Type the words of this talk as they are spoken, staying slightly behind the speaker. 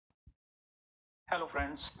Hello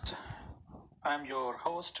friends, I am your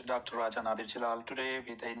host Dr. R-jalal today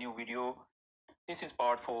with a new video. This is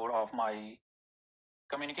part 4 of my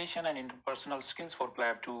communication and interpersonal skills for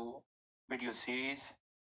PLAB 2 video series.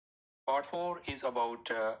 Part 4 is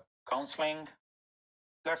about counseling.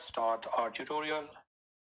 Let's start our tutorial.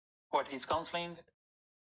 What is counseling?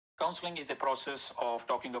 Counseling is a process of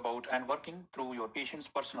talking about and working through your patient's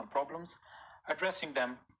personal problems, addressing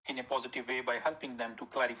them in a positive way by helping them to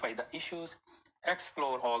clarify the issues,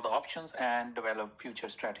 explore all the options, and develop future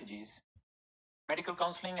strategies. Medical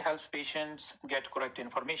counseling helps patients get correct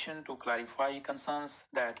information to clarify concerns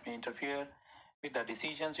that may interfere with the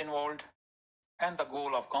decisions involved. And the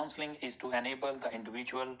goal of counseling is to enable the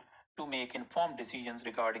individual to make informed decisions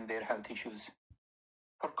regarding their health issues.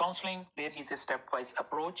 For counseling, there is a stepwise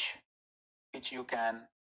approach which you can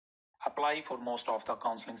apply for most of the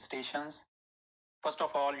counseling stations. First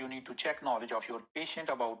of all, you need to check knowledge of your patient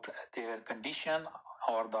about their condition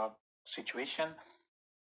or the situation.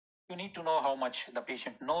 You need to know how much the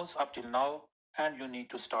patient knows up till now, and you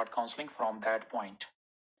need to start counseling from that point.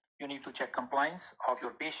 You need to check compliance of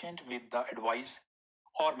your patient with the advice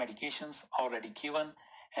or medications already given,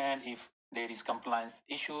 and if there is compliance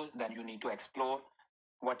issue, then you need to explore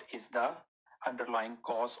what is the underlying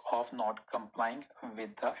cause of not complying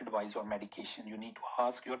with the advice or medication. You need to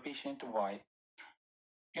ask your patient why.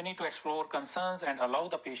 You need to explore concerns and allow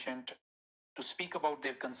the patient to speak about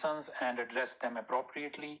their concerns and address them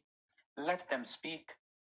appropriately. Let them speak.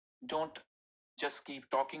 Don't just keep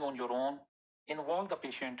talking on your own. Involve the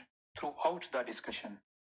patient throughout the discussion.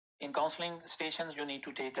 In counseling stations, you need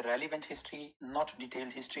to take a relevant history, not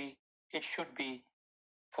detailed history. It should be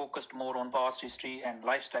focused more on past history and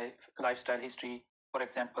lifestyle history. For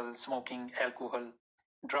example, smoking, alcohol,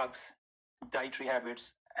 drugs, dietary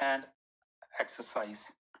habits, and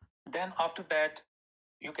exercise. Then after that,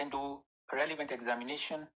 you can do relevant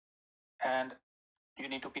examination, and you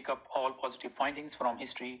need to pick up all positive findings from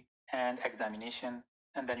history and examination,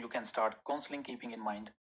 and then you can start counseling keeping in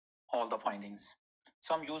mind all the findings.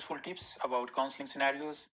 Some useful tips about counseling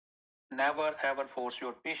scenarios: never ever force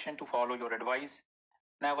your patient to follow your advice.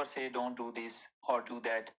 Never say don't do this or do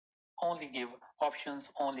that. Only give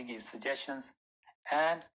options, only give suggestions,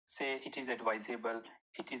 and say it is advisable,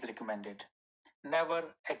 it is recommended.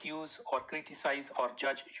 Never accuse or criticize or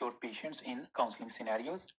judge your patients in counseling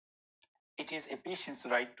scenarios. It is a patient's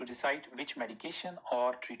right to decide which medication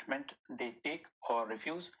or treatment they take or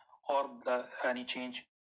refuse, or any change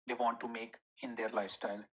they want to make in their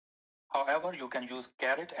lifestyle. However, you can use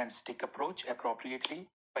carrot and stick approach appropriately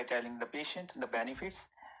by telling the patient the benefits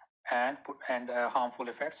and harmful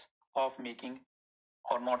effects of making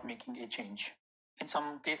or not making a change. In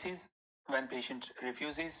some cases, when patient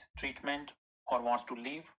refuses treatment or wants to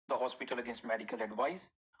leave the hospital against medical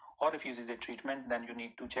advice or refuses a treatment, then you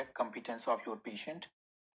need to check competence of your patient.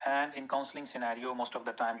 And in counseling scenario, most of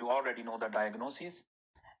the time you already know the diagnosis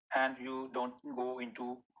and you don't go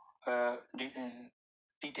into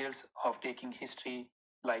details of taking history,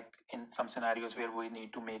 like in some scenarios where we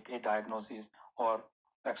need to make a diagnosis or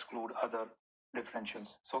exclude other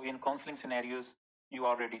differentials. So in counseling scenarios, you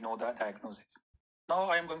already know the diagnosis. Now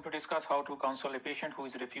I am going to discuss how to counsel a patient who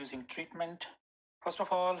is refusing treatment. First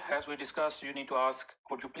of all, as we discussed, you need to ask,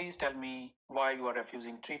 would you please tell me why you are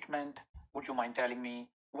refusing treatment? Would you mind telling me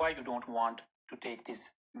why you don't want to take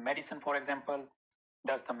this medicine, for example?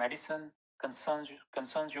 Does the medicine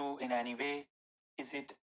concerns you in any way? Is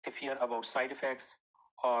it a fear about side effects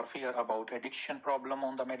or fear about addiction problem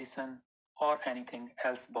on the medicine or anything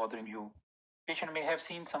else bothering you? Patient may have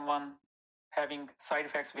seen someone having side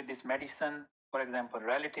effects with this medicine, for example,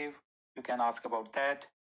 relative. You can ask about that.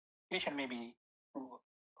 Patient may be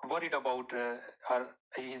worried about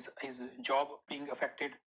his job being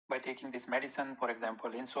affected by taking this medicine, for example,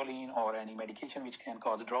 insulin or any medication which can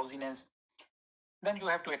cause drowsiness. Then you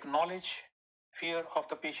have to acknowledge fear of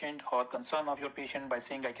the patient or concern of your patient by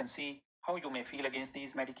saying, I can see how you may feel against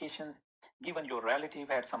these medications. Given your relative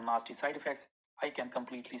had some nasty side effects, I can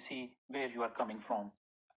completely see where you are coming from.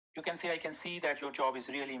 You can say, I can see that your job is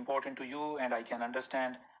really important to you, and I can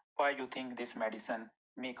understand why you think this medicine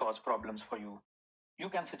may cause problems for you. You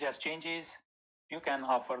can suggest changes. You can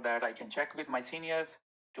offer that I can check with my seniors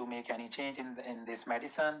to make any change in this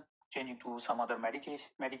medicine, changing to some other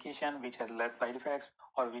medication which has less side effects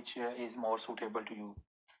or which is more suitable to you.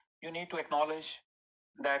 You need to acknowledge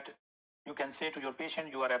that you can say to your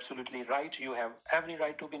patient, you are absolutely right. You have every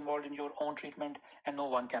right to be involved in your own treatment, and no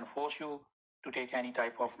one can force you to take any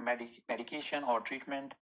type of medication or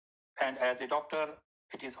treatment. And as a doctor,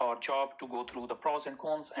 it is our job to go through the pros and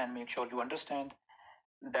cons and make sure you understand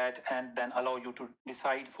that, and then allow you to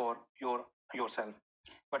decide for your yourself.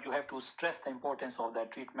 But you have to stress the importance of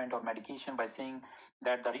that treatment or medication by saying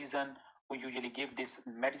that the reason we usually give this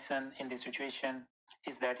medicine in this situation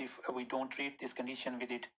is that if we don't treat this condition with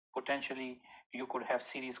it, potentially you could have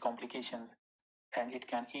serious complications and it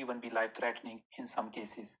can even be life threatening in some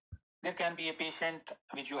cases. There can be a patient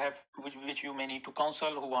which you may need to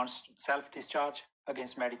counsel who wants self discharge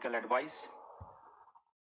against medical advice.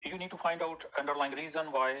 You need to find out underlying reason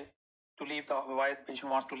why the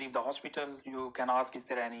patient wants to leave the hospital. You can ask, is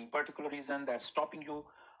there any particular reason that's stopping you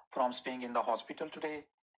from staying in the hospital today?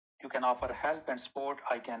 You can offer help and support.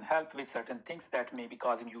 I can help with certain things that may be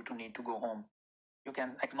causing you to need to go home. You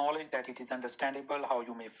can acknowledge that it is understandable how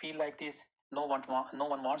you may feel like this. No one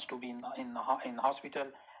wants to be in hospital.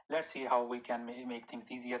 Let's see how we can make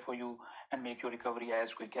things easier for you and make your recovery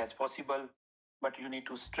as quick as possible. But you need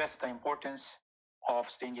to stress the importance of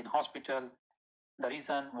staying in hospital. The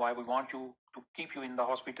reason why we want you to keep you in the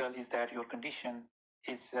hospital is that your condition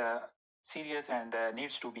is serious and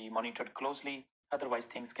needs to be monitored closely. Otherwise,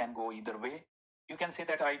 things can go either way. You can say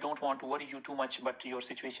that I don't want to worry you too much, but your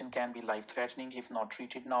situation can be life threatening if not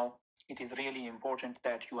treated now. It is really important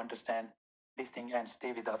that you understand this thing and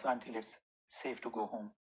stay with us until it's safe to go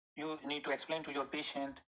home. You need to explain to your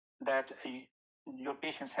patient that your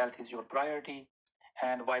patient's health is your priority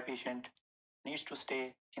and why patient needs to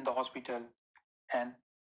stay in the hospital, and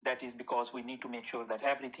that is because we need to make sure that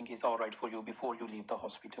everything is all right for you before you leave the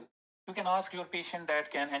hospital. You can ask your patient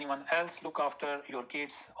that can anyone else look after your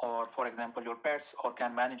kids or, for example, your pets, or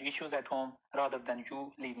can manage issues at home rather than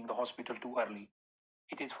you leaving the hospital too early.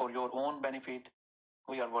 It is for your own benefit.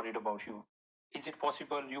 We are worried about you. Is it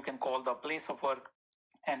possible you can call the place of work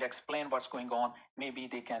and explain what's going on? Maybe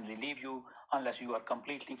they can relieve you unless you are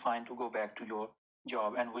completely fine to go back to your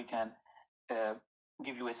job, and we can uh,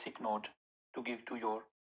 give you a sick note to give to your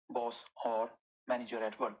boss or manager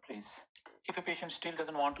at workplace. If a patient still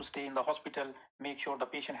doesn't want to stay in the hospital, make sure the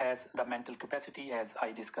patient has the mental capacity as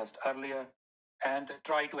I discussed earlier, and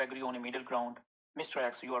try to agree on a middle ground. Mr.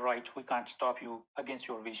 X, you are right, we can't stop you against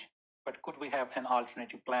your wish, but could we have an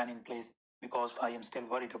alternative plan in place because I am still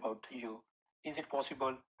worried about you? Is it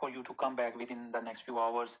possible for you to come back within the next few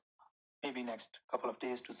hours, maybe next couple of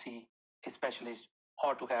days, to see a specialist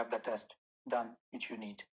or to have the test done which you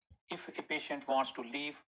need? If a patient wants to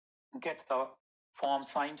leave, get the form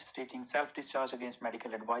signed stating self-discharge against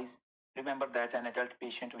medical advice. Remember that an adult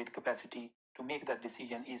patient with capacity to make that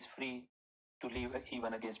decision is free to leave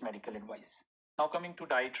even against medical advice. Now coming to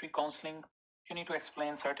dietary counseling, you need to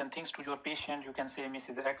explain certain things to your patient. You can say,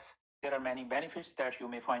 Mrs. X, there are many benefits that you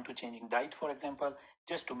may find to changing diet. For example,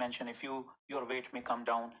 just to mention a few, your weight may come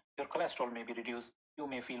down, your cholesterol may be reduced, you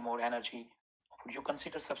may feel more energy. Would you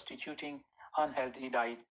consider substituting unhealthy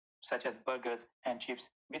diet such as burgers and chips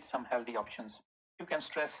with some healthy options? You can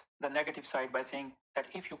stress the negative side by saying that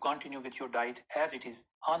if you continue with your diet as it is,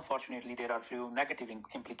 unfortunately, there are few negative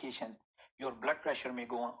implications. Your blood pressure may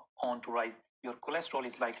go on to rise, your cholesterol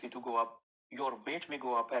is likely to go up, your weight may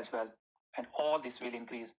go up as well, and all this will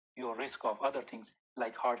increase your risk of other things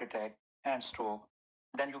like heart attack and stroke.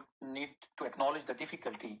 Then you need to acknowledge the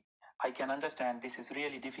difficulty. I can understand this is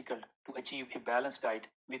really difficult to achieve a balanced diet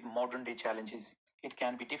with modern day challenges. It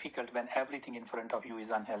can be difficult when everything in front of you is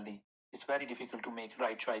unhealthy. It's very difficult to make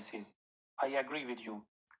right choices. I agree with you.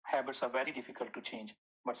 Habits are very difficult to change,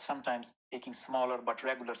 but sometimes taking smaller but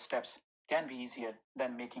regular steps can be easier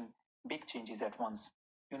than making big changes at once.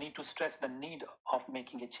 You need to stress the need of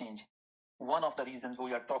making a change. One of the reasons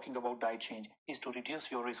we are talking about diet change is to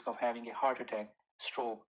reduce your risk of having a heart attack,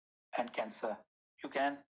 stroke, and cancer. You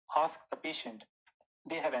can ask the patient,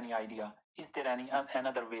 they have any idea, is there any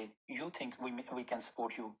another way you think we can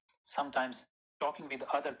support you? Sometimes talking with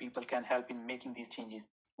other people can help in making these changes.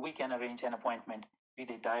 We can arrange an appointment with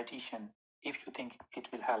a dietitian if you think it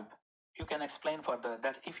will help. You can explain further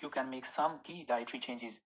that if you can make some key dietary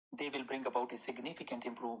changes, they will bring about a significant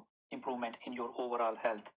improvement in your overall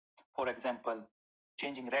health. For example,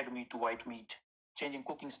 changing red meat to white meat, changing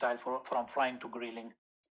cooking style from frying to grilling,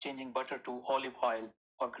 changing butter to olive oil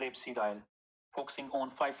or grapeseed oil, focusing on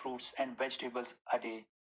 5 fruits and vegetables a day,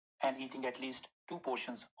 and eating at least 2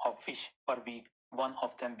 portions of fish per week, one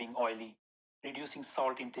of them being oily, reducing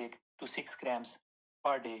salt intake to 6 grams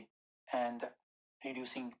per day, and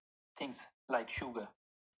reducing things like sugar.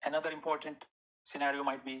 Another important scenario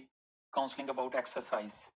might be counseling about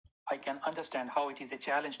exercise. I can understand how it is a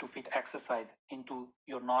challenge to fit exercise into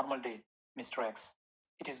your normal day, Mr. X.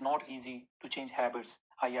 It is not easy to change habits.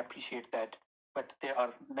 I appreciate that. But there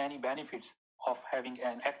are many benefits of having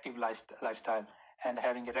an active lifestyle and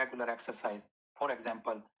having a regular exercise. For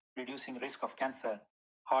example, reducing risk of cancer,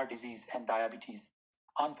 heart disease, and diabetes.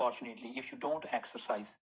 Unfortunately, if you don't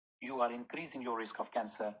exercise, you are increasing your risk of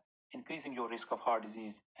cancer, increasing your risk of heart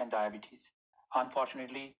disease and diabetes.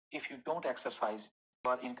 Unfortunately, if you don't exercise,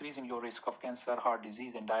 you are increasing your risk of cancer, heart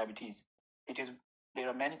disease, and diabetes. It is There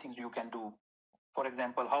are many things you can do. For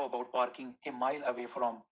example, how about parking a mile away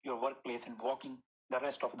from your workplace and walking the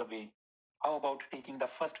rest of the way? How about taking the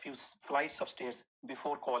first few flights of stairs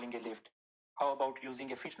before calling a lift? How about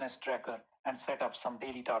using a fitness tracker and set up some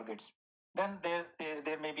daily targets? Then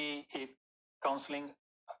there may be a counseling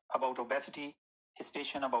about obesity, a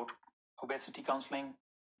station about obesity counseling.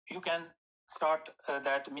 You can start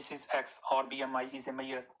that Mrs. X or BMI is a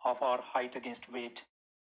measure of our height against weight.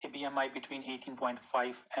 A BMI between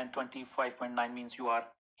 18.5 and 25.9 means you are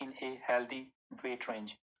in a healthy weight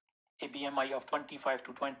range. A BMI of 25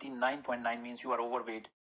 to 29.9 means you are overweight.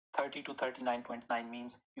 30 to 39.9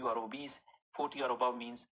 means you are obese. 40 or above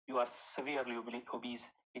means you are severely obese,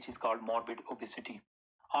 which is called morbid obesity.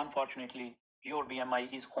 Unfortunately, your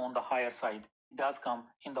BMI is on the higher side. It does come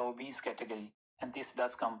in the obese category, and this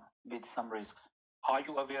does come with some risks. Are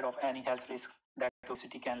you aware of any health risks that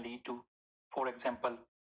obesity can lead to? For example,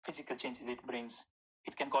 physical changes it brings.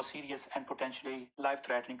 It can cause serious and potentially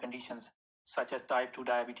life-threatening conditions such as type 2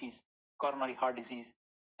 diabetes, coronary heart disease,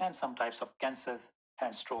 and some types of cancers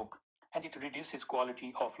and stroke. And it reduces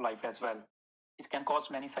quality of life as well. It can cause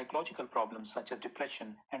many psychological problems such as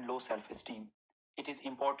depression and low self-esteem. It is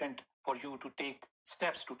important for you to take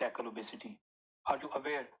steps to tackle obesity. Are you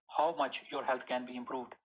aware how much your health can be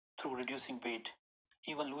improved through reducing weight?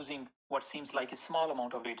 Even losing what seems like a small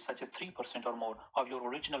amount of weight, such as 3% or more of your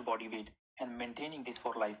original body weight, and maintaining this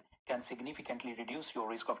for life can significantly reduce your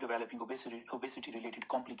risk of developing obesity related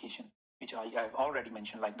complications, which I have already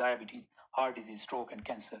mentioned, like diabetes, heart disease, stroke, and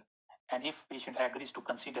cancer. And if patient agrees to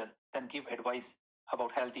consider, then give advice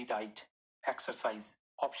about healthy diet, exercise,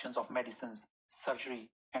 options of medicines, surgery,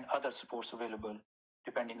 and other supports available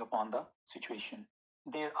depending upon the situation.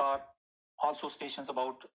 There are also stations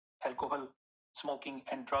about alcohol, smoking,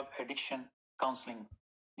 and drug addiction counseling.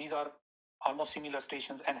 These are almost similar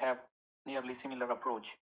stations and have nearly similar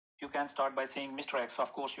approach. You can start by saying, Mr. X,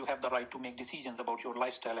 of course, you have the right to make decisions about your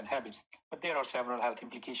lifestyle and habits, but there are several health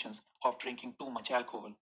implications of drinking too much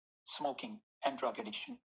alcohol, smoking, and drug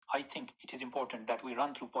addiction. I think it is important that we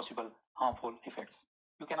run through possible harmful effects.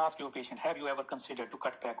 You can ask your patient, have you ever considered to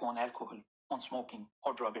cut back on alcohol, on smoking,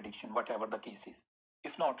 or drug addiction, whatever the case is?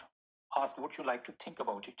 If not, ask would you like to think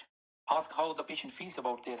about it. Ask how the patient feels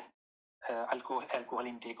about their alcohol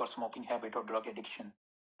intake or smoking habit or drug addiction.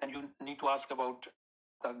 Then you need to ask about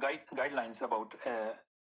the guidelines about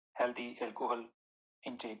healthy alcohol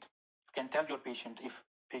intake. You can tell your patient, if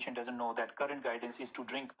patient doesn't know, that current guidance is to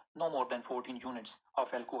drink no more than 14 units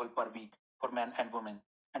of alcohol per week for men and women,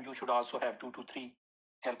 and you should also have 2 to 3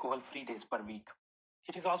 alcohol-free days per week.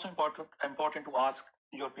 It is also important to ask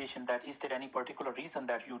your patient that is there any particular reason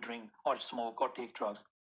that you drink or smoke or take drugs,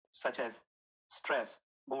 such as stress,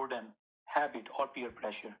 boredom, habit, or peer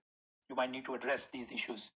pressure. You might need to address these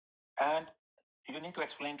issues. And you need to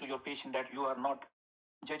explain to your patient that you are not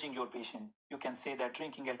judging your patient. You can say that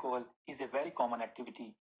drinking alcohol is a very common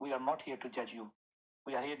activity. We are not here to judge you.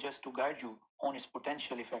 We are here just to guide you on its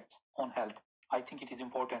potential effects on health. I think it is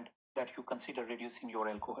important that you consider reducing your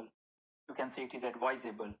alcohol. You can say it is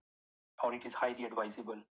advisable or it is highly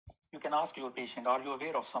advisable. You can ask your patient, are you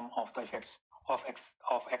aware of some of the effects of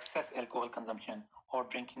excess alcohol consumption or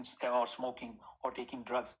drinking or smoking or taking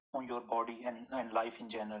drugs on your body and life in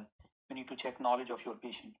general? You need to check knowledge of your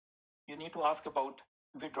patient. You need to ask about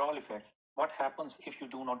withdrawal effects. What happens if you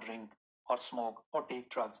do not drink or smoke or take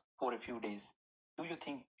drugs for a few days? Do you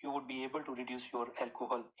think you would be able to reduce your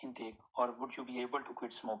alcohol intake, or would you be able to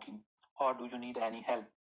quit smoking, or do you need any help?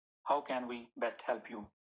 How can we best help you?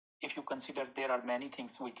 If you consider there are many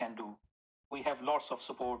things we can do, we have lots of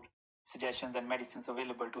support, suggestions, and medicines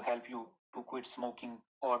available to help you to quit smoking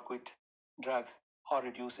or quit drugs or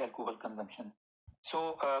reduce alcohol consumption.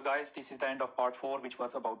 So, guys, this is the end of part 4, which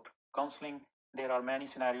was about counseling. There are many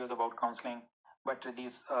scenarios about counseling, but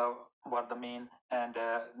these were the main, and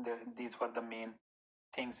these were the main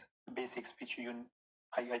things, basics, which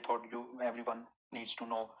I thought everyone needs to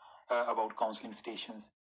know about counseling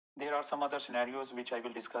stations. There are some other scenarios which I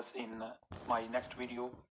will discuss in my next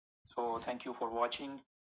video. So thank you for watching,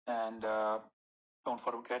 and don't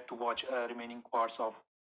forget to watch remaining parts of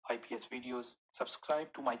IPS videos.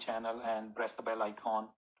 Subscribe to my channel and press the bell icon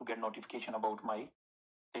to get notification about my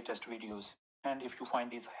latest videos. And if you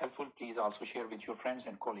find these helpful, please also share with your friends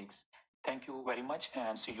and colleagues. Thank you very much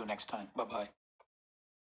and see you next time. Bye-bye.